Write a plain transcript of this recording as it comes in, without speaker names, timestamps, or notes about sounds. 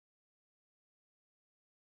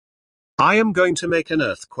I am going to make an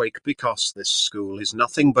earthquake because this school is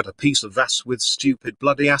nothing but a piece of ass with stupid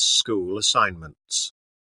bloody ass school assignments.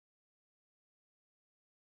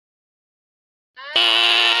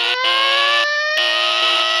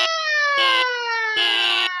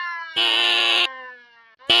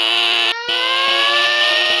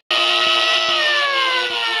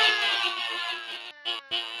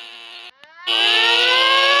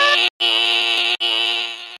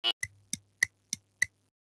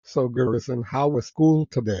 So Garrison, how was school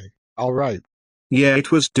today? All right. Yeah,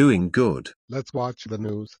 it was doing good. Let's watch the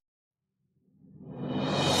news.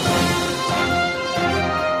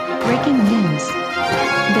 Breaking news.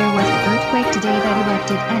 There was an earthquake today that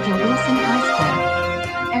erupted at your Wilson High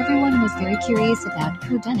School. Everyone was very curious about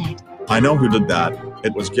who done it. I know who did that.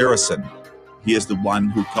 It was Garrison. He is the one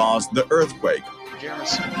who caused the earthquake.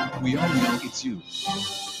 Garrison, we all know it's you.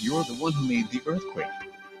 You're the one who made the earthquake.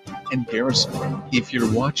 And Garrison, if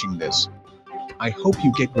you're watching this, I hope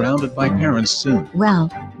you get grounded by parents soon. Well,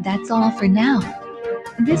 that's all for now.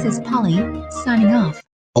 This is Polly, signing off.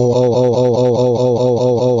 Oh,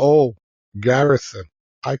 Garrison,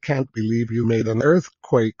 I can't believe you made an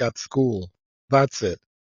earthquake at school. That's it.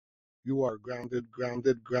 You are grounded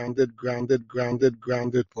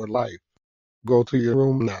for life. Go to your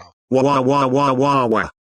room now. Wah wah wah wah wah wah.